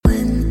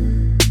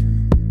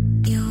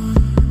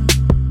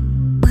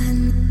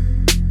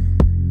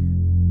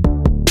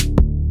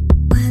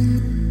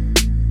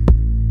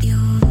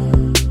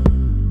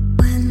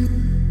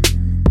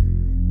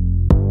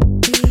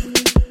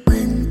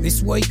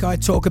I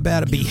talk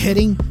about a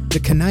beheading, the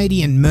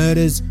Canadian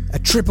murders, a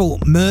triple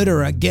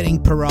murderer getting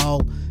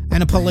parole,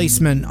 and a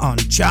policeman on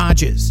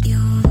charges.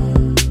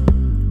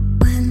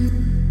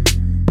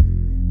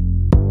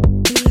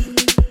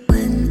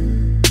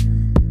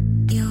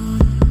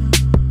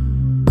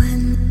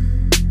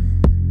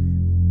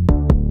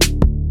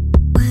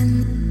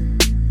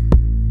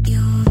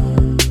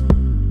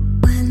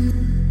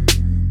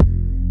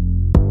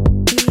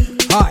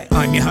 Hi,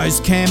 I'm your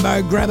host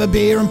Cambo. Grab a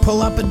beer and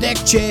pull up a deck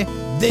chair.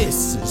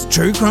 This is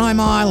True Crime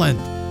Island,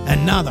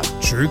 another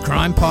true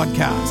crime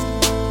podcast.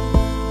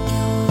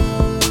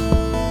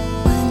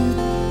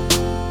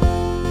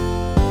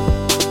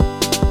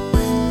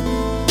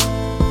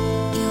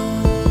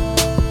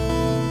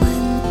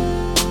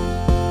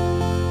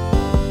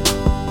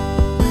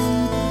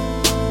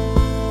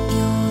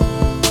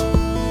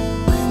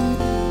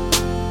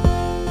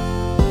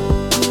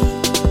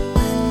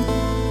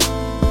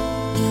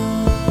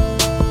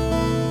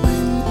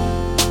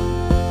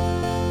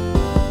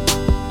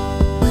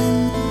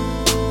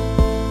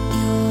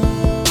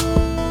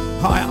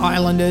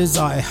 Islanders,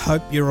 I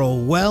hope you're all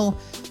well.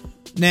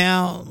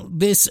 Now,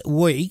 this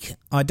week,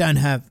 I don't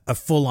have a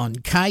full-on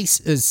case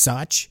as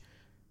such.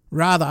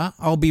 Rather,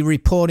 I'll be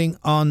reporting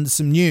on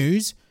some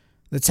news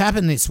that's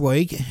happened this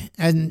week,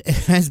 and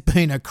it has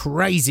been a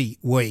crazy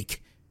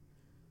week.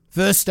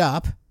 First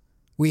up,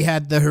 we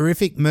had the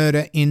horrific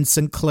murder in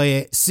St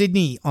Clair,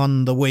 Sydney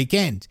on the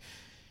weekend.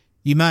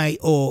 You may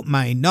or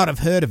may not have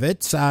heard of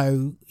it,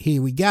 so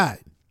here we go.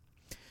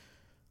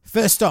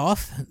 First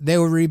off,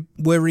 there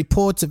were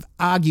reports of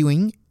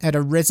arguing at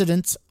a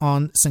residence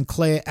on St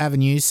Clair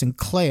Avenue, St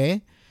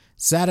Clair,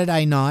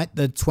 Saturday night,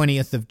 the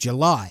 20th of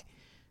July.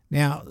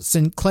 Now,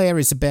 St Clair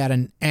is about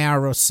an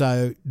hour or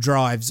so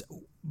drives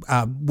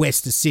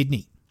west of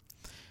Sydney.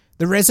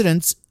 The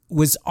residence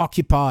was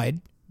occupied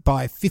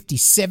by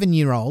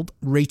 57-year-old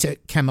Rita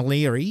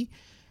Camilleri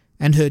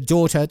and her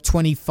daughter,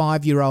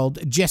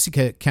 25-year-old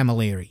Jessica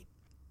Camilleri.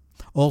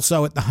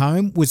 Also at the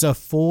home was a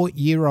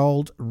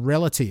 4-year-old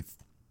relative.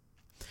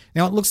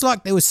 Now, it looks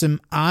like there was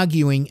some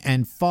arguing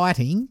and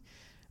fighting,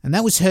 and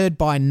that was heard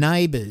by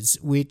neighbours,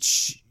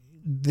 which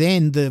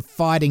then the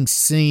fighting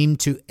seemed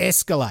to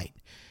escalate.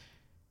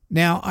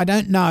 Now, I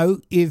don't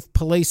know if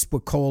police were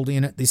called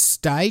in at this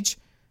stage,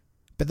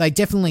 but they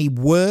definitely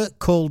were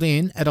called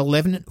in at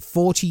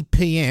 11:40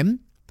 p.m.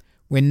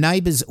 when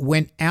neighbours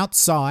went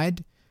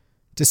outside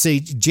to see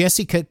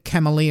Jessica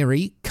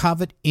Camilleri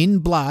covered in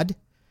blood,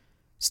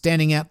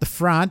 standing out the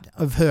front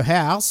of her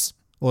house,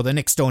 or the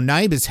next-door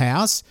neighbour's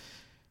house,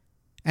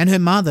 and her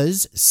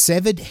mother's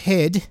severed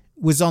head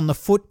was on the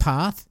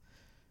footpath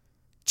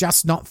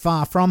just not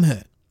far from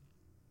her.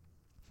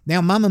 Now,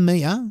 Mamma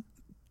Mia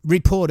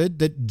reported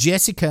that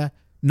Jessica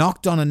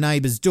knocked on a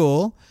neighbour's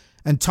door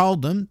and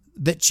told them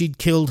that she'd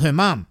killed her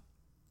mum.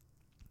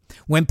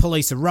 When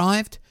police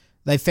arrived,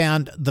 they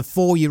found the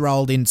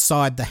 4-year-old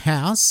inside the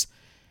house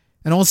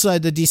and also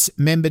the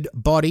dismembered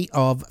body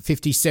of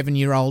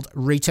 57-year-old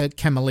Rita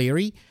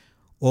Camilleri,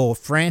 or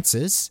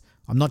Frances.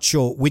 I'm not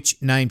sure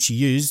which name she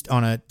used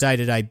on a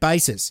day-to-day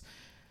basis.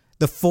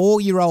 The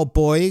 4-year-old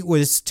boy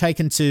was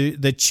taken to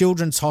the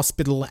Children's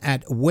Hospital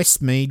at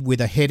Westmead with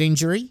a head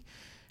injury.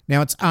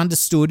 Now, it's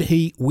understood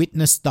he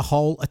witnessed the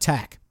whole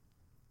attack.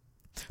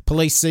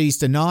 Police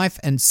seized a knife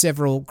and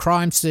several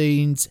crime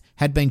scenes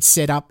had been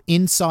set up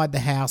inside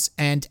the house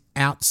and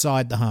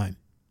outside the home.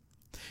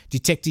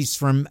 Detectives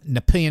from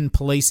Nepean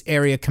Police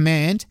Area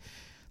Command,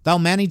 they'll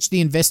manage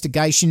the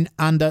investigation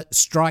under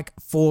Strike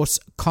Force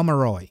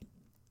Comaroy.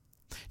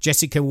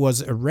 Jessica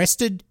was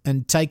arrested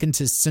and taken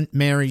to St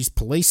Mary's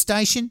Police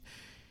Station.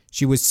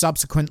 She was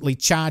subsequently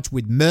charged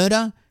with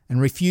murder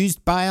and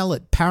refused bail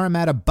at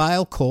Parramatta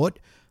Bail Court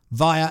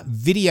via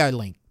video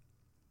link.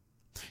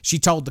 She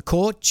told the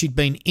court she'd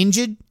been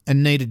injured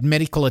and needed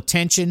medical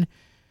attention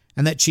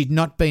and that she'd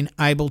not been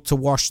able to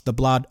wash the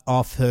blood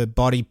off her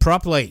body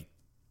properly.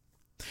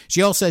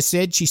 She also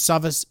said she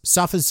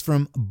suffers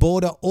from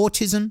border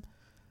autism,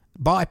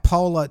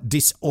 bipolar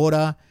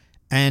disorder,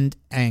 and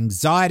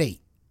anxiety.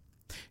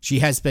 She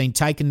has been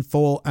taken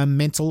for a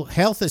mental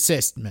health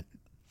assessment.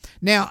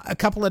 Now, a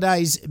couple of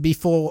days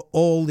before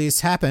all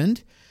this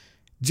happened,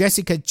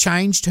 Jessica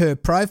changed her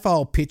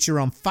profile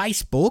picture on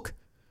Facebook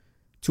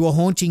to a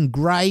haunting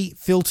grey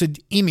filtered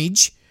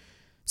image,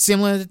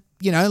 similar,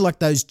 like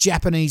those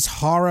Japanese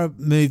horror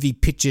movie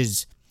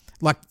pictures,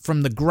 like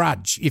from The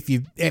Grudge, if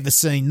you've ever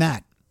seen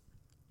that.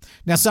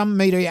 Now, some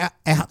media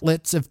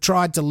outlets have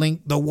tried to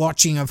link the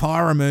watching of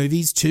horror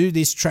movies to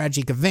this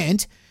tragic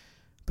event,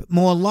 but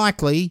more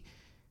likely,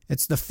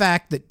 it's the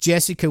fact that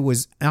Jessica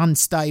was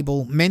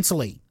unstable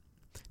mentally.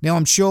 Now,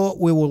 I'm sure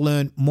we will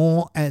learn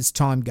more as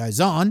time goes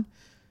on,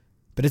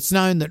 but it's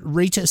known that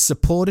Rita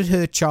supported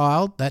her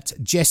child, that's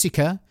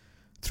Jessica,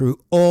 through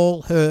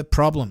all her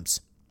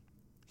problems.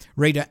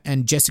 Rita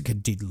and Jessica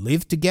did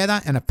live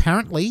together, and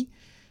apparently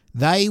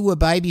they were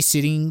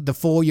babysitting the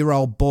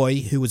 4-year-old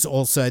boy who was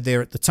also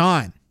there at the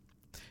time.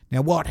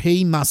 Now, what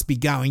he must be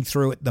going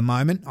through at the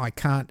moment, I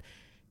can't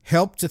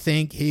help to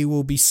think he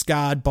will be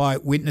scarred by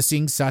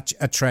witnessing such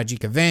a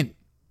tragic event.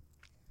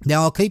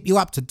 Now, I'll keep you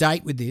up to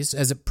date with this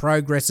as it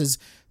progresses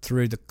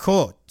through the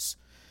courts.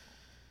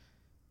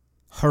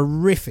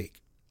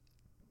 Horrific.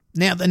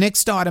 Now, the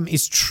next item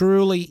is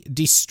truly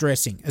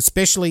distressing,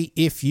 especially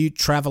if you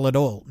travel at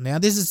all. Now,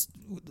 this is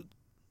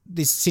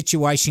this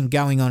situation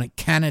going on in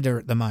Canada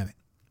at the moment.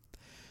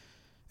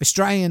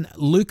 Australian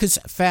Lucas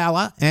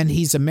Fowler and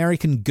his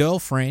American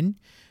girlfriend,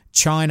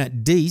 China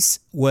Deese,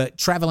 were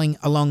travelling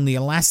along the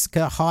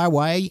Alaska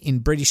Highway in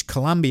British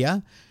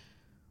Columbia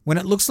when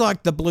it looks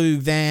like the blue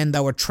van they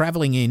were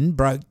travelling in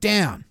broke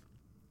down.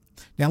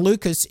 Now,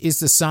 Lucas is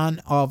the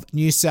son of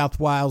New South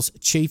Wales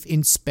Chief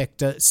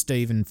Inspector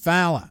Stephen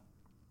Fowler.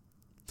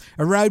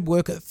 A road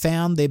worker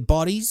found their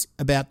bodies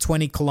about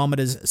 20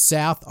 kilometres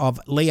south of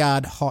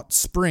Liard Hot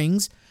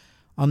Springs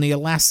on the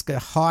Alaska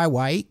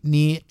Highway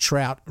near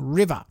Trout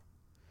River.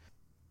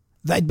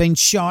 They'd been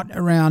shot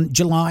around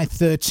July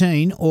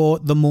 13 or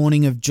the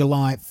morning of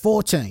July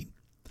 14.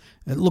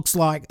 It looks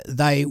like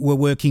they were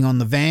working on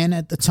the van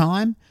at the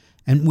time,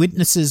 and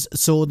witnesses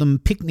saw them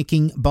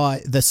picnicking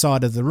by the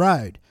side of the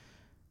road.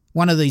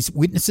 One of these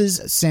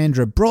witnesses,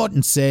 Sandra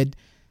Broughton, said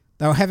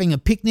they were having a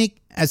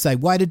picnic as they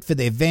waited for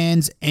their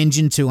van's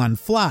engine to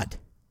unflood.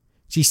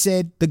 She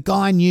said the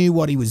guy knew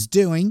what he was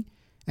doing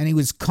and he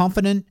was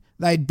confident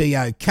they'd be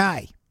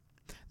okay.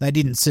 They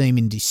didn't seem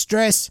in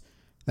distress.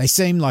 They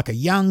seemed like a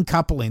young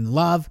couple in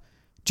love,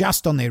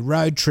 just on their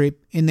road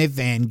trip in their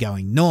van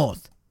going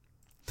north.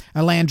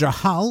 Alandra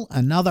Hull,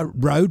 another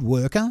road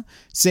worker,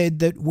 said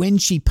that when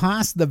she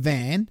passed the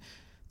van,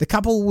 the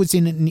couple was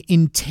in an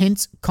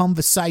intense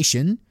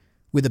conversation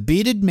with a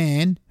bearded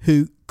man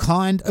who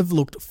kind of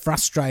looked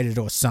frustrated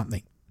or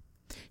something.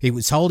 He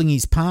was holding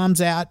his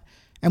palms out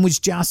and was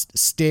just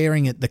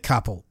staring at the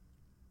couple.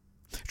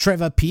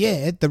 Trevor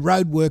Pierre, the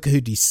road worker who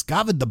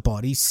discovered the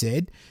bodies,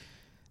 said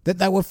that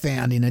they were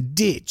found in a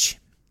ditch.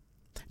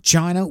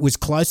 China was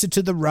closer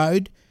to the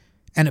road,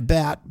 and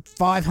about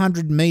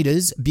 500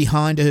 metres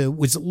behind her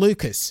was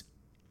Lucas.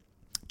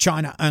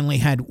 China only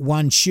had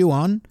one shoe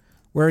on,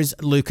 whereas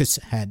Lucas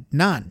had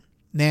none.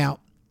 Now,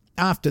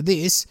 after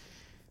this,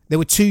 there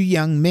were two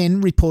young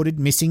men reported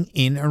missing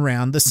in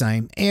around the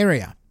same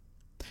area.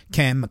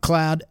 Cam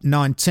McLeod,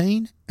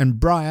 19, and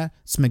Briar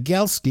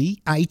Smigelski,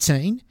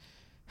 18,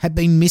 had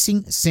been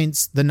missing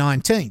since the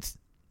 19th,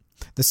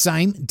 the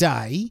same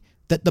day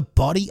that the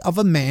body of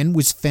a man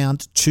was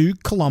found 2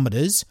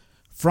 kilometres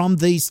from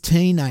these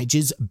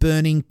teenagers'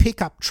 burning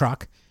pickup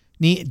truck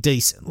near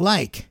Dease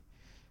Lake.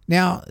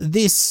 Now,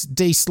 this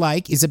Dease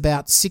Lake is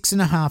about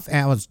 6.5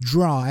 hours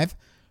drive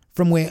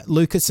from where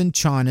Lucas and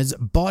China's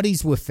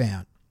bodies were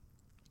found.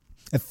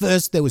 At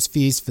first, there was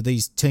fears for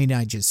these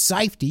teenagers'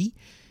 safety,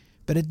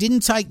 but it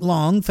didn't take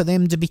long for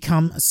them to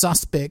become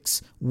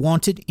suspects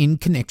wanted in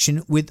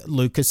connection with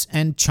Lucas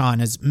and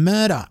China's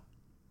murder.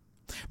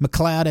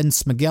 McLeod and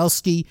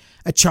Smigelski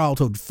are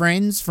childhood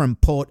friends from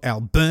Port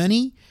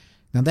Alberni.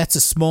 Now, that's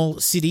a small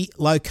city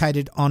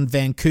located on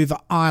Vancouver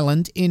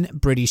Island in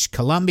British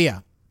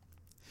Columbia.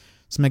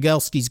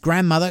 Smigelski's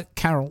grandmother,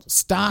 Carol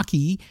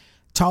Starkey,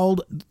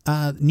 told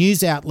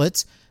news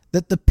outlets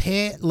that the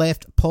pair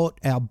left Port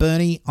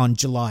Alberni on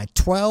July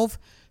 12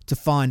 to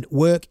find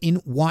work in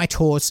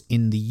Whitehorse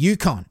in the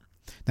Yukon.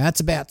 Now, that's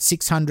about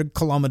 600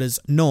 kilometres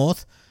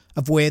north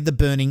of where the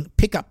burning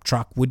pickup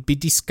truck would be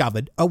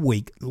discovered a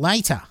week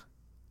later.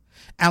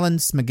 Alan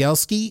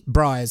Smigelski,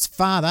 Briar's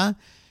father,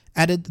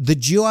 added the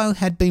duo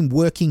had been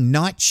working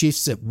night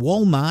shifts at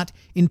Walmart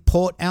in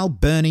Port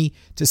Alberni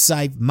to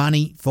save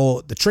money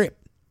for the trip.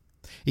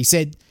 He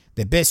said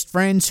they're best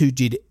friends who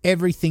did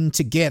everything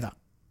together.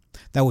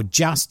 They were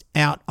just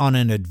out on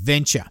an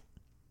adventure.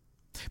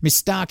 Miss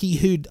Starkey,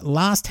 who'd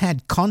last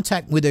had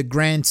contact with her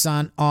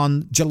grandson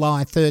on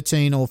July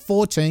 13 or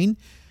 14,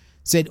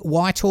 said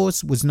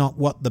Whitehorse was not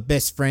what the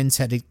best friends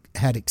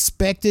had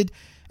expected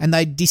and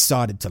they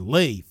decided to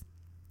leave.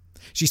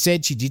 She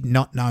said she did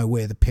not know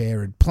where the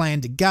pair had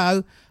planned to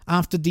go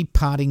after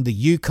departing the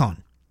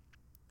Yukon.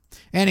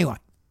 Anyway,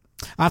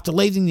 after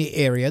leaving the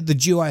area, the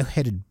duo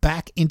headed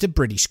back into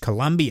British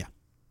Columbia.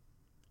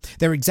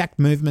 Their exact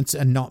movements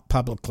are not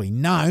publicly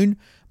known,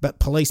 but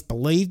police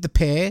believe the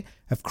pair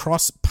have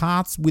crossed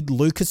paths with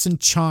Lucas and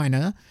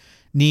China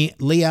near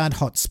Liard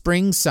Hot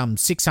Springs, some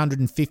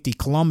 650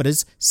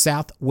 kilometres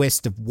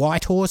southwest of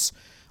Whitehorse,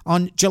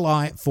 on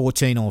July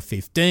 14 or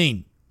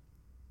 15.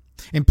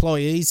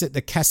 Employees at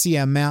the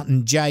Cassia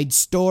Mountain Jade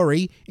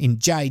Story in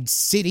Jade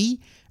City,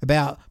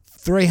 about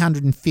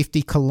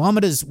 350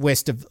 kilometres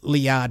west of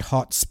Liard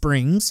Hot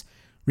Springs,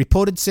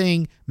 reported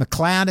seeing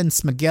McLeod and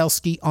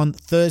Smigelski on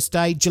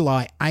Thursday,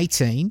 July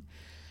 18,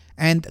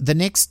 and the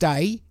next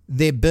day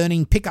their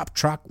burning pickup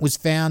truck was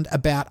found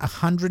about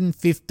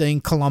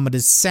 115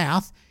 kilometres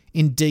south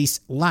in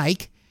Dease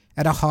Lake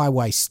at a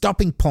highway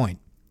stopping point,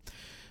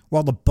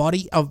 while the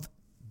body of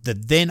the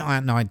then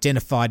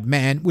unidentified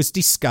man was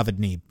discovered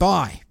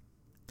nearby.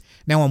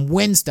 Now, on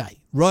Wednesday,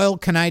 Royal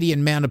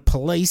Canadian Mounted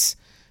Police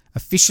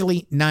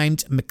officially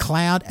named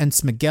McLeod and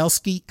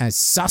Smigelski as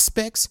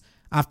suspects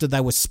after they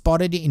were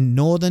spotted in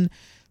northern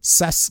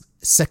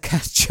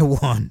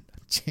Saskatchewan.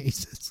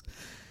 Jesus.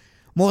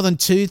 more than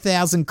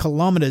 2,000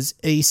 kilometres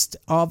east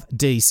of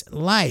Dease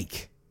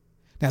Lake.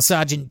 Now,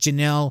 Sergeant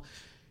Janelle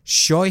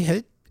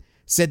Shoyhut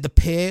said the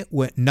pair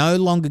were no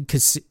longer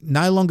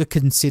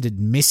considered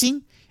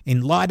missing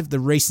in light of the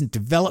recent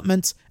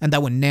developments, and they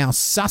were now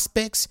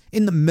suspects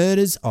in the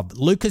murders of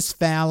Lucas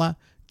Fowler,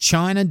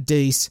 China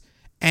Dease,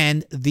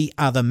 and the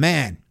other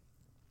man.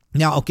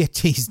 Now, I'll get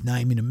to his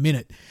name in a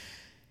minute.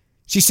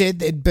 She said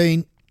there'd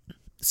been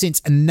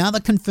since another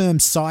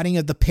confirmed sighting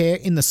of the pair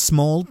in the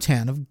small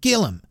town of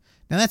Gillam.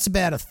 Now, that's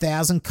about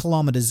 1,000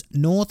 kilometres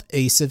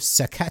northeast of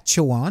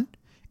Saskatchewan.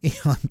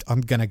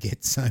 I'm going to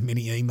get so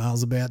many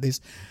emails about this.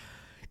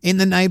 In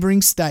the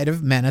neighbouring state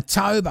of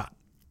Manitoba.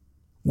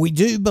 We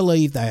do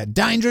believe they are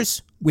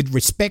dangerous. With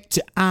respect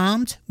to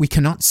armed, we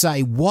cannot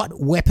say what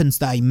weapons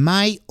they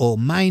may or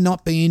may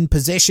not be in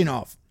possession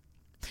of.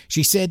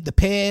 She said the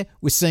pair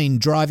were seen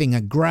driving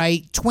a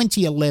grey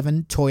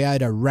 2011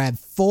 Toyota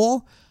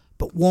RAV4,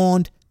 but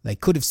warned they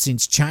could have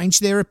since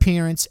changed their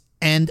appearance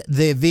and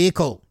their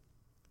vehicle.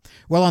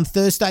 Well, on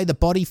Thursday, the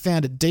body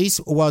found at Dease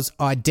was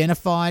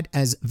identified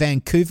as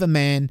Vancouver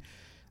man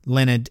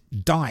Leonard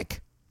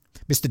Dyke.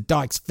 Mr.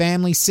 Dyke's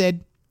family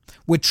said,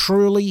 "We're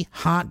truly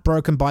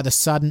heartbroken by the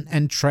sudden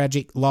and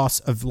tragic loss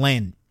of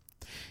Len.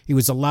 He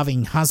was a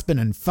loving husband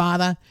and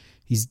father.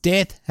 His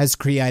death has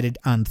created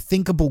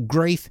unthinkable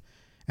grief,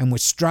 and we're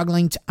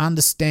struggling to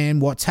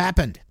understand what's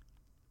happened."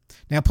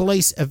 Now,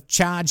 police have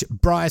charged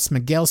Bryce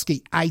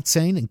Migelski,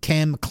 18, and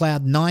Cam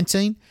McLeod,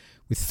 19,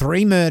 with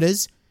 3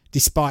 murders,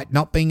 despite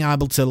not being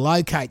able to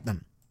locate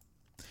them.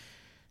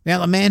 Now,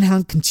 the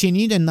manhunt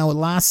continued, and they were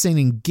last seen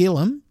in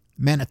Gillam,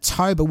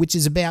 Manitoba, which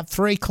is about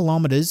 3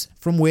 kilometres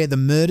from where the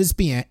murders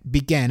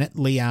began at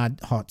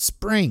Liard Hot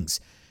Springs.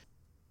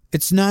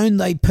 It's known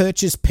they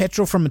purchased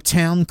petrol from a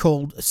town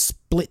called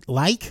Split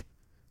Lake,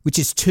 which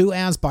is 2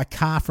 hours by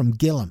car from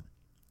Gillam.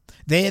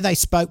 There they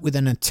spoke with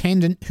an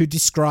attendant who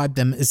described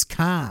them as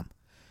calm.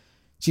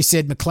 She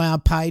said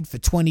McLeod paid for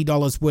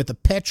 $20 worth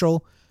of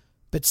petrol,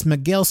 but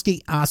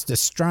Smigelski asked a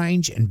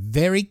strange and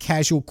very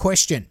casual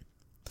question,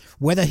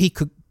 whether he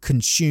could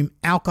consume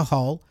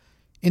alcohol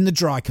in the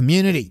dry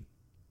community.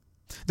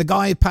 The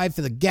guy who paid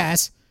for the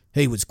gas,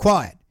 he was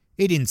quiet.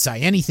 He didn't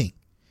say anything.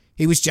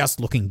 He was just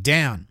looking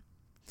down.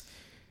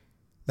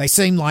 They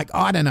seemed like,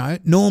 I don't know,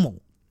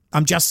 normal.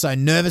 I'm just so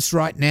nervous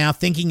right now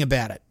thinking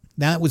about it.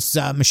 Now, that was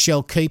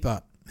Michelle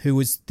Keeper, who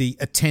was the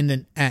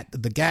attendant at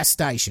the gas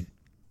station.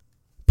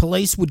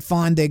 Police would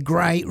find their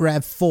grey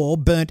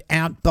RAV4 burnt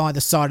out by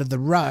the side of the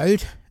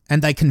road,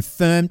 and they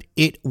confirmed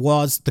it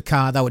was the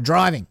car they were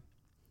driving.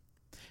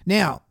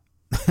 Now,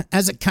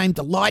 as it came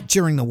to light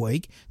during the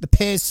week, the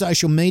pair's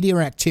social media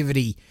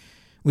activity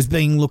was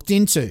being looked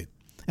into,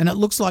 and it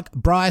looks like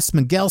Bryce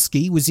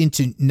Migelski was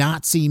into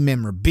Nazi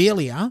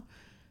memorabilia.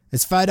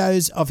 There's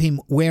photos of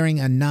him wearing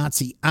a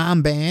Nazi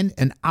armband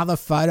and other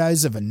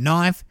photos of a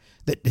knife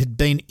that had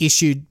been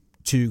issued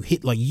to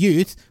Hitler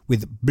Youth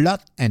with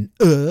Blut and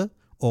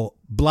or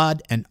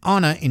blood and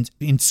honour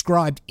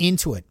inscribed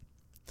into it.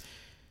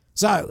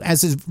 So,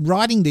 as of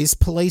writing this,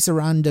 police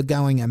are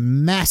undergoing a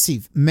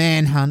massive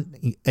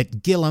manhunt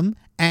at Gillam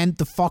and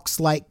the Fox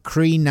Lake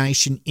Cree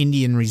Nation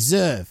Indian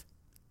Reserve.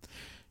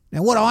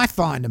 Now, what I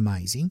find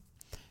amazing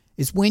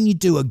is when you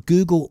do a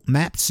Google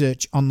map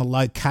search on the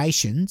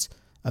locations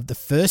of the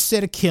first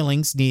set of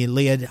killings near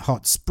Liard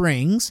Hot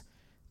Springs,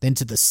 then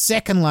to the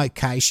second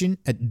location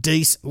at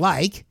Dease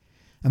Lake,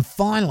 and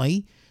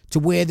finally to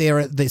where there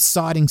are the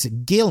sightings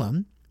at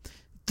Gillam,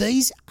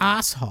 these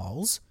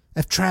assholes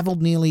have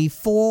travelled nearly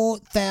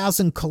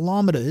 4,000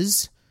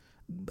 kilometres,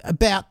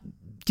 about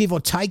give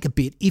or take a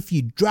bit if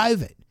you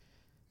drove it.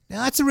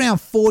 Now that's around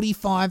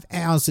 45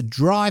 hours of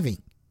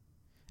driving,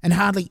 and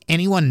hardly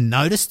anyone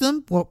noticed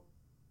them? Well,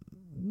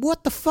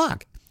 what the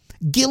fuck?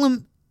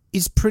 Gillam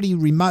is pretty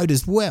remote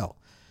as well.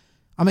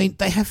 I mean,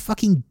 they have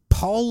fucking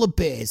polar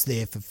bears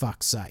there, for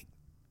fuck's sake.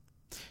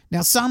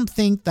 Now, some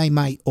think they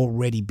may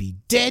already be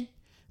dead,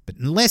 but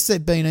unless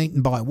they've been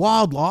eaten by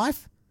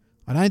wildlife,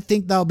 I don't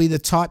think they'll be the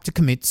type to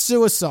commit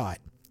suicide.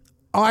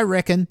 I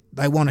reckon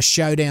they want a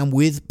showdown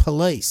with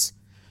police.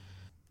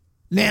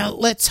 Now,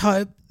 let's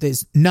hope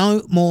there's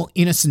no more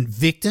innocent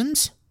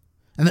victims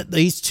and that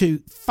these two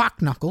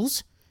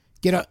fuckknuckles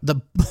get on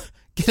the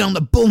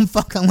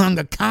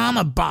boomfuckalunga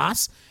karma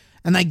bus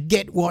and they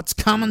get what's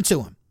coming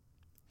to them.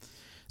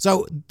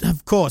 So,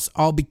 of course,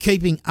 I'll be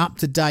keeping up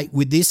to date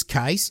with this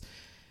case,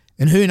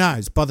 and who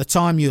knows, by the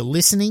time you're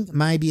listening,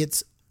 maybe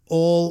it's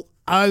all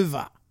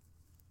over.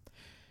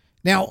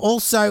 Now,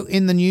 also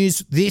in the news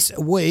this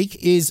week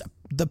is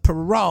the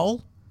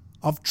parole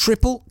of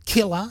triple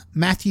killer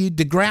Matthew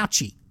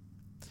DeGrouchy.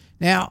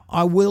 Now,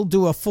 I will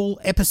do a full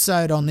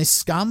episode on this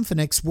scum for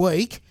next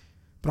week,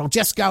 but I'll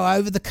just go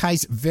over the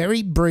case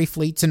very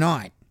briefly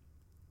tonight.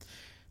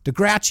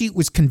 DeGrouchy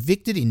was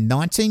convicted in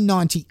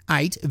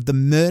 1998 of the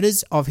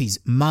murders of his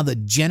mother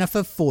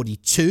Jennifer,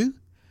 42,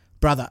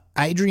 brother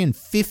Adrian,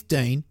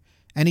 15,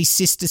 and his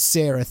sister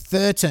Sarah,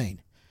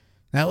 13.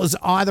 Now, it was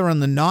either on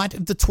the night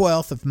of the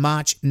 12th of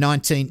March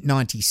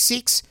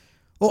 1996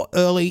 or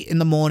early in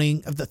the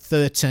morning of the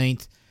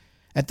 13th,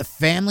 at the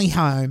family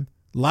home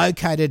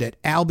located at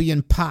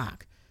Albion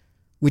Park,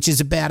 which is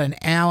about an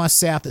hour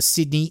south of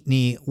Sydney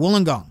near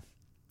Wollongong.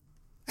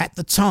 At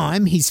the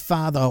time, his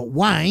father,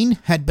 Wayne,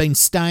 had been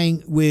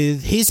staying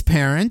with his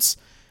parents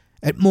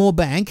at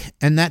Moorebank,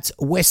 and that's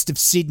west of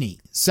Sydney.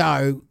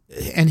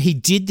 And he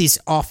did this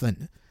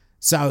often,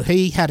 so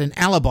he had an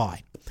alibi.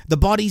 The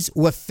bodies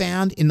were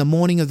found in the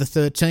morning of the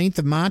 13th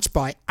of March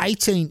by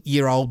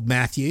 18-year-old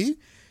Matthew.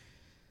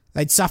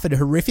 They'd suffered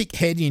horrific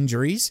head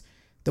injuries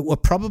that were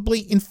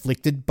probably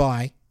inflicted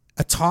by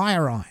a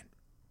tyre iron.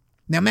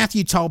 Now,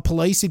 Matthew told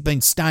police he'd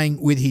been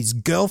staying with his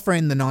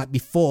girlfriend the night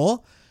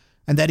before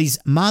and that his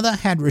mother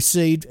had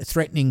received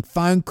threatening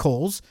phone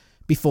calls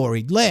before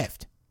he'd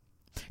left.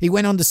 He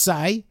went on to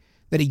say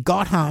that he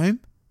got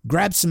home,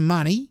 grabbed some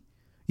money,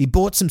 he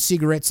bought some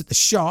cigarettes at the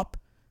shop,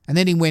 and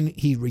then when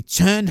he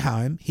returned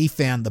home, he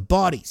found the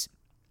bodies.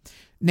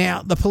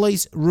 Now, the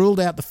police ruled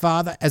out the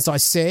father, as I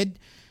said,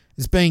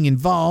 as being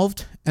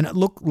involved, and it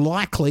looked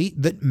likely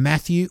that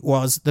Matthew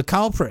was the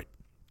culprit.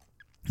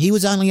 He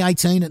was only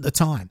 18 at the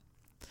time.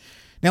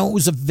 Now, it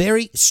was a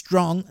very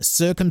strong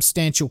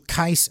circumstantial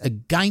case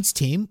against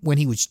him when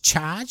he was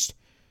charged,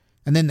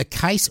 and then the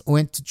case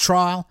went to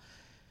trial,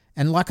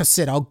 and like I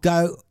said, I'll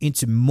go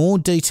into more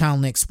detail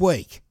next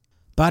week.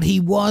 But he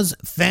was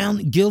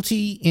found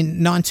guilty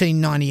in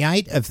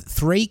 1998 of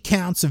 3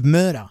 counts of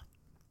murder.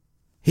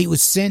 He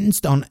was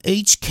sentenced on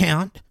each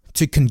count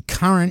to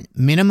concurrent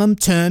minimum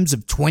terms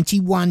of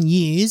 21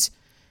 years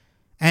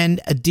and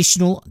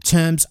additional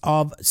terms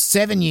of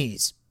 7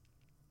 years.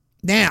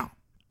 Now,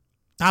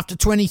 after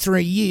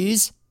 23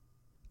 years,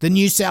 the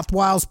New South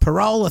Wales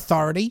Parole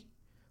Authority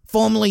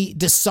formally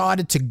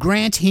decided to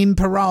grant him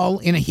parole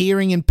in a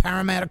hearing in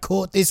Parramatta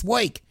Court this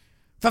week.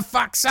 For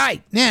fuck's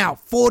sake. Now,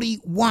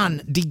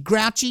 41 De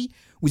Grouchy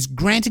was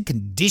granted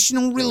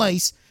conditional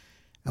release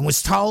and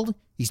was told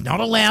he's not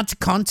allowed to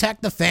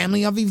contact the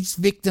family of his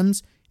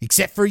victims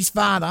except for his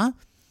father,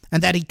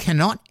 and that he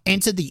cannot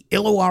enter the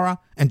Illawarra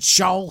and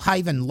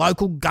Shoalhaven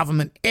local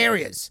government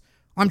areas.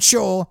 I'm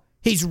sure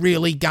he's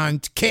really going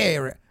to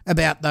care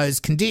about those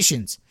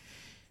conditions.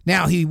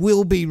 Now, he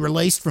will be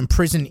released from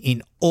prison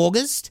in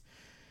August.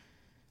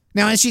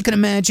 Now, as you can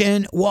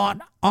imagine, what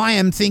I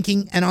am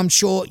thinking, and I'm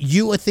sure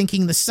you are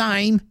thinking the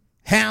same,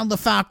 how the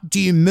fuck do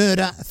you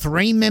murder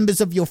 3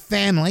 members of your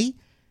family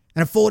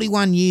and at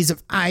 41 years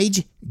of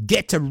age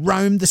get to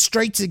roam the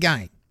streets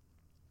again?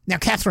 Now,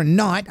 Catherine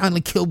Knight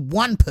only killed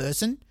 1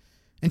 person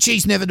and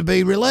she's never to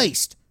be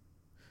released.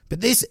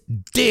 But this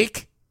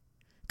dick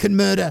can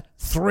murder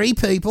 3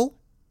 people,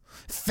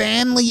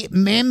 family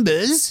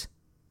members,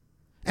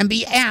 and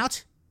be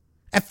out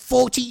at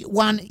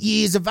 41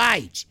 years of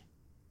age.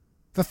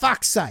 For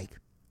fuck's sake,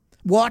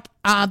 what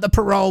are the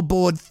parole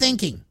board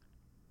thinking?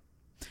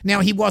 Now,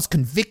 he was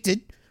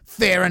convicted,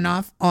 fair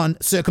enough, on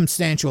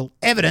circumstantial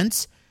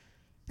evidence,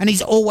 and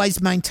he's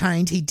always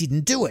maintained he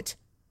didn't do it.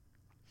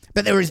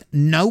 But there is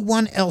no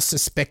one else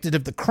suspected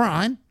of the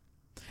crime,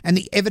 and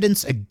the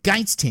evidence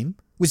against him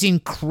was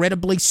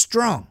incredibly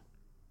strong.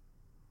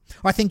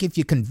 I think if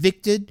you're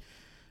convicted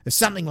of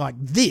something like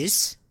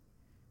this,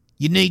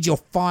 you need your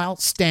file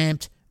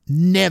stamped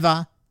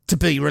never to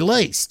be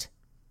released.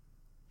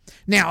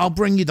 Now, I'll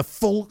bring you the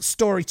full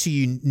story to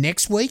you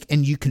next week,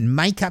 and you can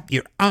make up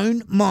your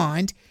own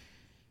mind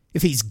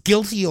if he's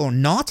guilty or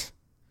not,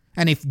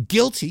 and if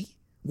guilty,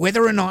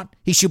 whether or not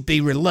he should be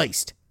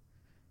released.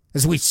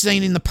 As we've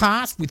seen in the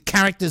past with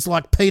characters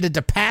like Peter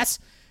DePass,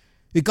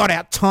 who got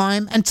out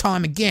time and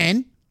time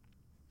again,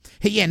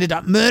 he ended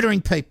up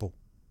murdering people.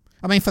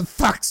 I mean, for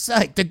fuck's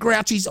sake, the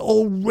Grouchy's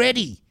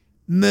already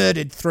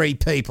murdered 3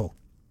 people.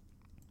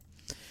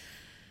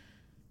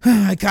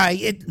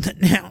 Okay,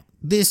 now,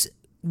 this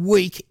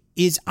week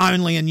is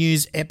only a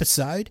news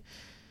episode,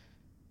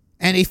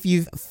 and if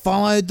you've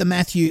followed the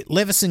Matthew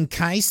Leveson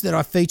case that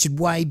I featured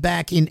way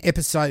back in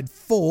episode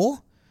 4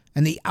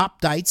 and the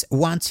updates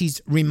once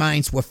his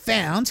remains were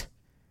found,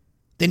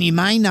 then you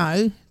may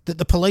know that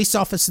the police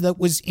officer that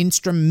was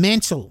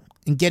instrumental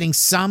in getting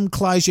some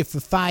closure for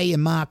Faye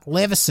and Mark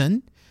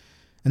Leveson,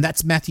 and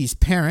that's Matthew's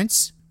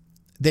parents,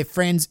 their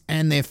friends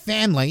and their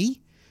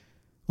family,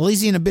 well,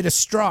 he's in a bit of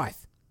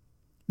strife.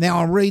 Now,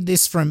 I'll read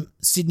this from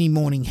Sydney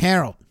Morning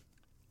Herald.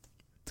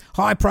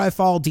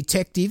 High-profile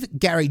detective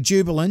Gary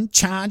Jubelin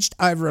charged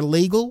over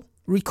illegal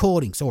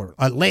recordings, or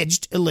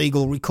alleged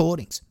illegal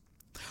recordings.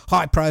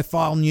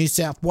 High-profile New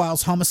South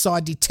Wales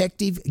homicide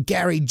detective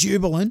Gary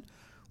Jubelin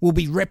will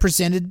be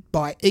represented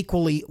by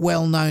equally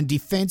well-known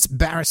defence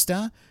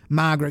barrister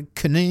Margaret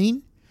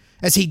Cunneen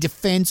as he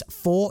defends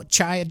 4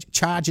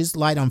 charges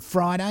laid on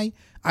Friday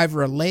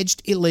over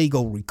alleged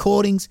illegal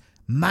recordings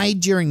made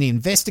during the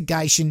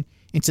investigation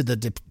into the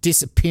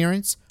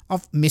disappearance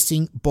of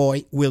missing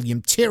boy William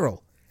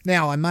Tyrrell.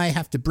 Now, I may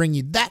have to bring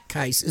you that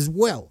case as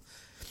well.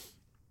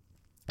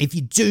 If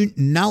you do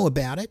know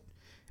about it,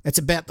 it's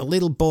about the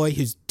little boy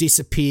who's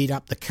disappeared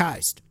up the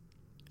coast.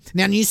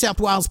 Now, New South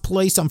Wales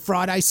Police on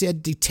Friday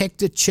said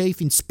Detective Chief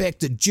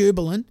Inspector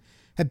Jubelin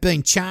had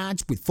been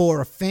charged with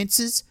 4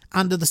 offences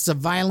under the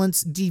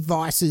Surveillance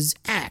Devices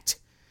Act.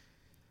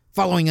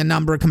 Following a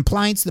number of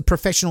complaints, the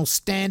Professional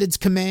Standards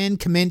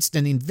Command commenced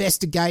an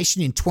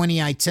investigation in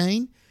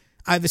 2018,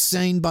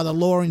 overseen by the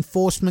Law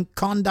Enforcement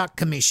Conduct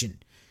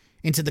Commission,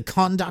 into the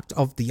conduct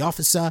of the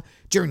officer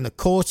during the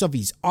course of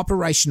his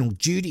operational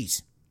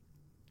duties.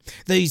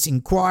 These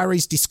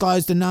inquiries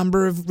disclosed a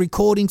number of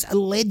recordings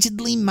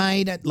allegedly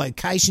made at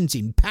locations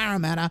in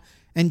Parramatta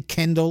and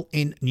Kendall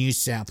in New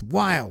South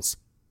Wales.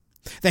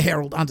 The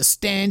Herald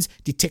understands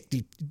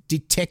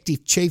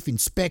Detective Chief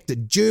Inspector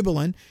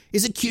Jubilant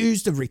is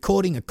accused of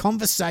recording a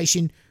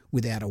conversation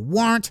without a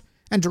warrant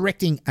and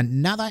directing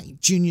another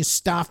junior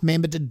staff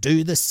member to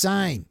do the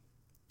same.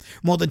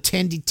 More than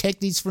 10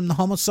 detectives from the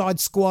homicide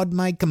squad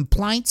made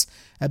complaints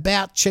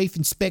about Chief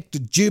Inspector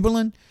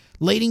Jubilant,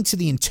 leading to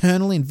the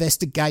internal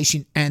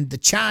investigation and the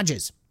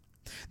charges.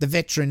 The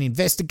veteran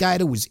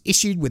investigator was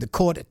issued with a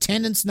court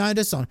attendance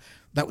notice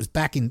that was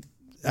back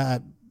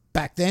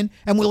then,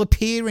 and will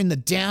appear in the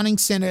Downing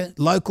Centre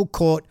local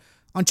court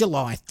on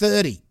July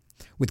 30,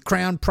 with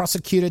Crown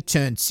Prosecutor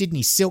turned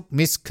Sydney Silk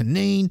Miss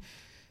Caneen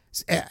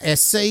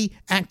SC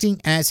acting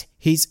as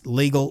his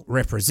legal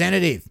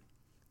representative.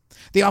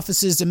 The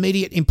officer's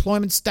immediate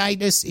employment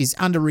status is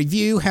under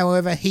review.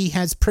 However, he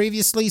has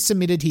previously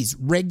submitted his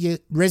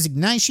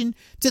resignation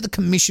to the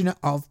Commissioner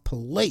of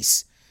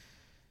Police.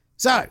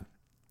 So,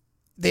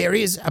 there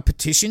is a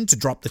petition to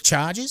drop the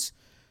charges.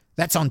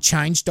 That's on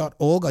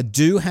change.org. I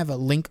do have a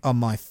link on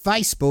my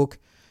Facebook,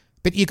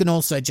 but you can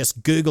also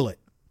just Google it.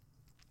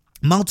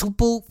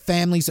 Multiple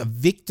families of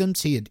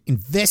victims he had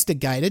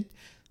investigated,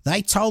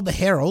 they told the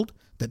Herald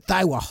that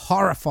they were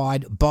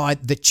horrified by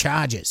the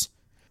charges.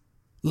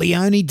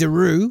 Leonie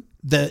Daru,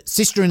 the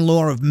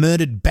sister-in-law of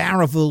murdered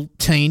Barraville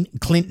teen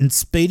Clinton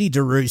Speedy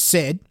Daru,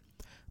 said,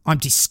 "I'm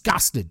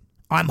disgusted.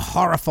 I'm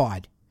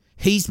horrified.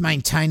 He's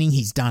maintaining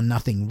he's done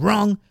nothing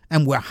wrong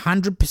and we're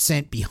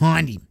 100%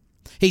 behind him.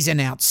 He's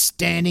an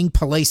outstanding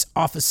police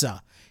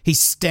officer. His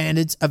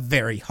standards are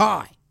very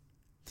high."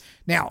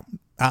 Now,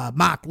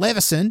 Mark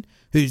Levison,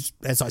 whose,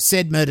 as I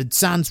said, murdered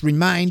son's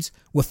remains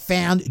were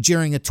found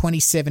during a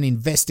 27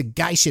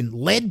 investigation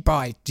led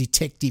by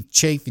Detective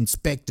Chief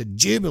Inspector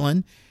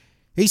Jubilant,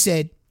 he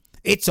said,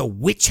 "It's a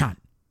witch hunt.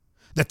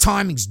 The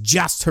timing's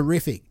just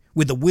horrific,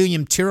 with the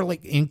William Tyrrell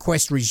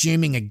inquest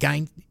resuming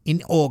again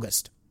in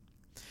August."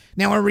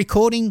 Now, a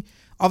recording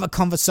of a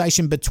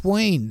conversation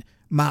between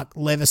Mark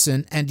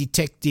Levison and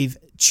Detective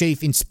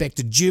Chief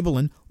Inspector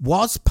Jubilant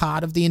was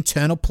part of the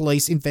internal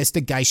police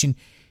investigation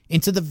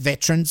into the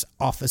veterans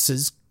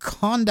officer's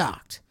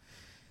conduct.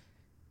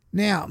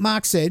 Now,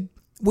 Mark said,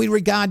 "We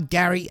regard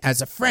Gary as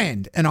a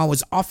friend, and I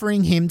was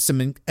offering him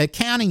some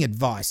accounting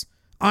advice.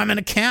 I'm an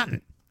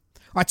accountant.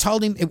 I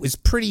told him it was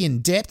pretty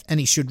in-depth and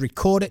he should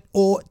record it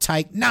or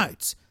take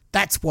notes.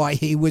 That's why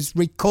he was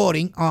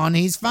recording on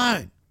his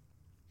phone."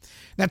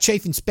 Now,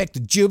 Chief Inspector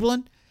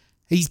Jubilant,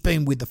 he's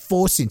been with the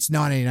force since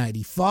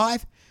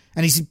 1985,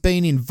 and he's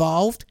been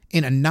involved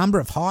in a number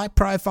of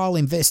high-profile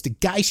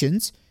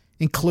investigations,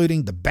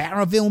 including the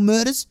Barraville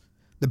murders,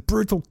 the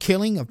brutal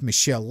killing of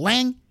Michelle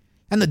Lang,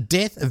 and the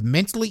death of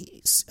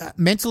mentally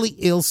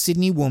ill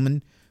Sydney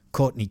woman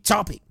Courtney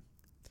Toppy.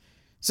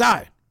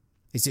 So,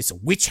 is this a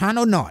witch hunt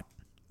or not?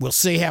 We'll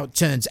see how it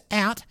turns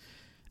out,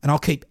 and I'll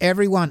keep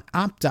everyone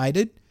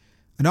updated.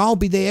 And I'll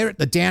be there at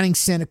the Downing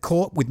Centre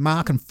Court with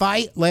Mark and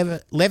Faye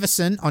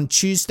Levison on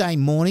Tuesday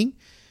morning.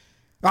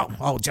 Oh,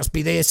 I'll just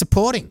be there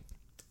supporting.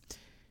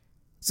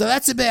 So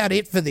that's about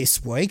it for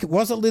this week. It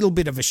was a little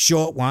bit of a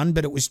short one,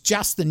 but it was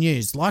just the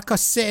news. Like I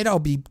said, I'll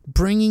be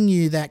bringing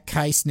you that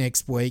case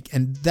next week,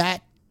 and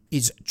that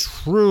is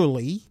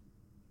truly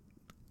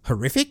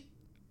horrific.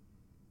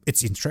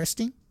 It's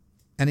interesting,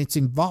 and it's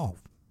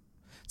involved.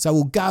 So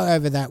we'll go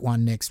over that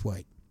one next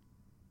week.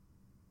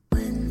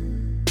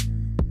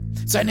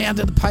 So now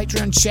to the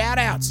Patreon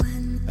shout-outs.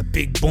 A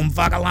big boom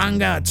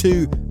vagalanga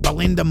to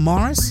Belinda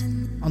Morris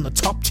on the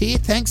top tier.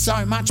 Thanks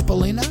so much,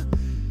 Belinda.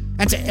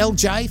 And to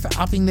LJ for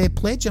upping their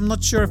pledge. I'm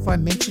not sure if I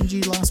mentioned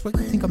you last week.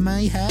 I think I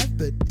may have,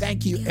 but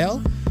thank you,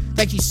 L.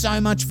 Thank you so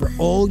much for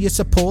all your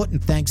support,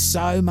 and thanks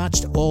so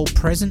much to all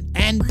present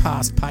and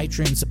past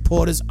Patreon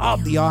supporters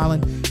of the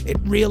island. It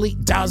really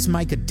does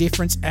make a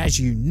difference, as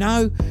you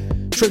know.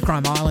 True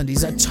Crime Island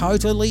is a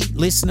totally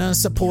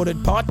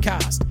listener-supported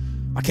podcast.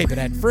 I keep it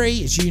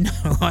ad-free, as you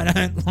know. I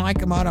don't like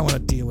them. I don't want to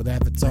deal with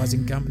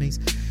advertising companies.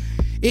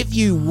 If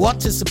you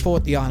want to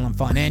support the island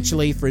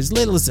financially for as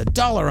little as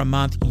 $1 a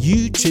month,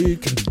 you too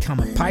can become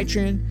a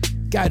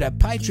Patreon. Go to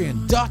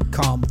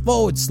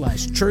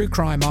patreon.com/True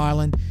Crime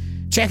Island.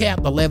 Check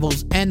out the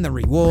levels and the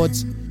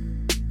rewards.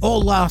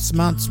 All last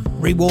month's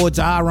rewards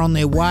are on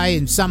their way,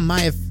 and some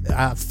may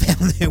have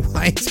found their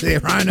way to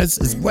their owners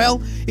as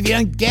well. If you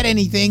don't get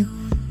anything,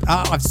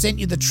 I've sent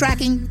you the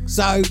tracking,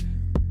 so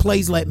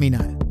please let me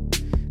know.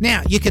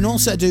 Now, you can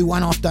also do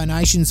one-off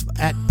donations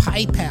at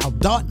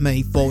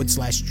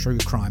paypal.me/True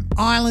Crime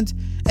Island,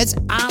 as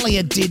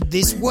Alia did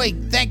this week.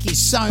 Thank you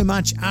so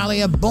much,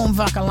 Alia. Boom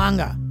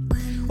vakalanga.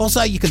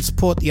 Also, you can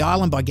support the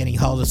island by getting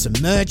hold of some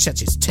merch,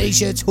 such as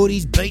t-shirts,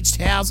 hoodies, beach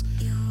towels,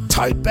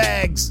 tote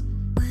bags,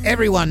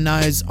 Everyone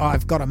knows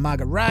I've got a mug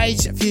of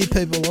rage. A few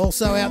people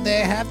also out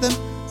there have them.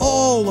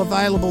 All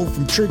available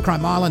from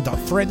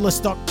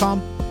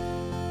truecrimeisland.threadless.com.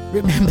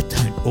 Remember,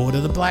 don't order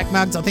the black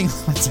mugs. I think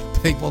lots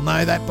of people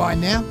know that by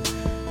now.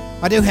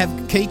 I do have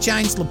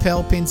keychains,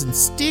 lapel pins and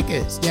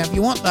stickers. Now, if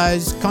you want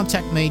those,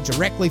 contact me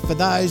directly for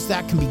those.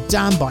 That can be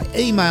done by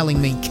emailing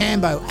me,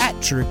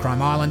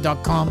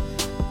 cambo@truecrimeisland.com.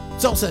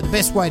 It's also the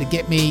best way to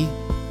get me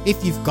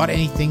if you've got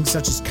anything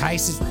such as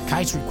case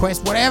requests,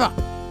 whatever.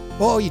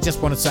 Or you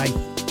just want to say,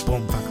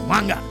 boom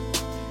fuckalunga.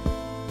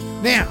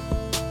 Now,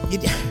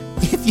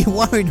 if you're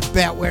worried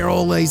about where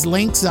all these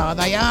links are,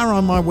 they are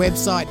on my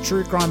website,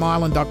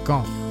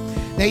 truecrimeisland.com.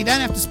 Now, you don't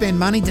have to spend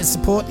money to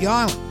support the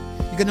island.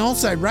 You can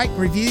also rate and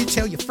review,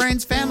 tell your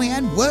friends, family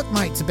and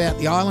workmates about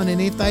the island,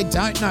 and if they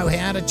don't know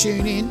how to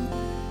tune in,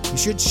 you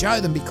should show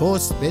them,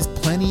 because there's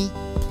plenty of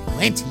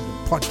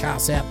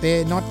podcasts out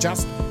there, not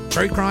just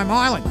True Crime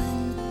Island.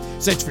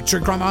 Search for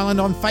True Crime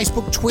Island on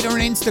Facebook, Twitter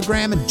and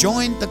Instagram, and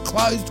join the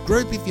closed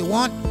group if you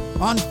want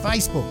on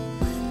Facebook.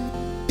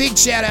 Big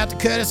shout out to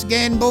Curtis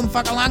again, boom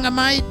fuckalunga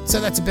mate.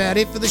 So that's about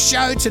it for the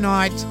show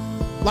tonight.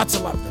 Lots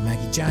of love to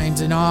Maggie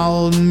James, and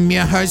I'm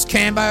your host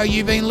Cambo.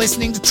 You've been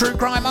listening to True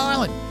Crime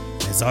Island.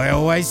 As I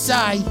always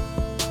say,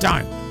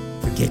 don't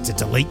forget to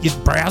delete your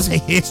browser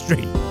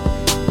history.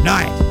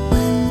 Night.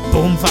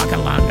 Boom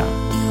fuckalunga.